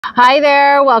Hi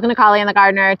there, welcome to Collie and the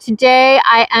Gardener. Today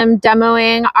I am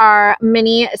demoing our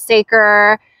mini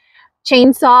Saker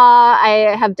chainsaw.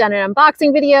 I have done an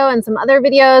unboxing video and some other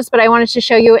videos, but I wanted to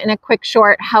show you in a quick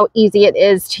short how easy it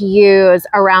is to use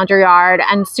around your yard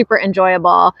and super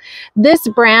enjoyable. This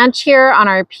branch here on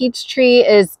our peach tree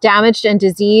is damaged and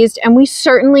diseased, and we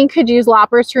certainly could use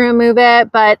loppers to remove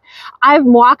it, but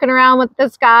I'm walking around with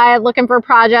this guy looking for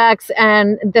projects,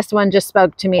 and this one just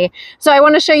spoke to me. So I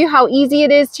want to show you how easy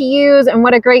it is to use and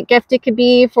what a great gift it could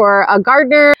be for a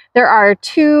gardener. There are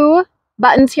two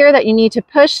buttons here that you need to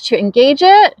push to engage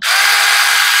it.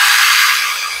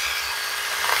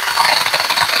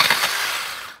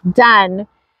 Done.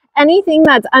 Anything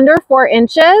that's under 4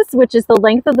 inches, which is the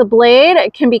length of the blade,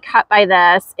 can be cut by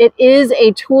this. It is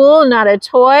a tool, not a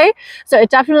toy, so it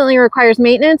definitely requires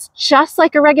maintenance, just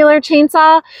like a regular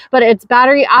chainsaw, but it's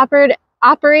battery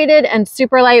operated and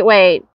super lightweight.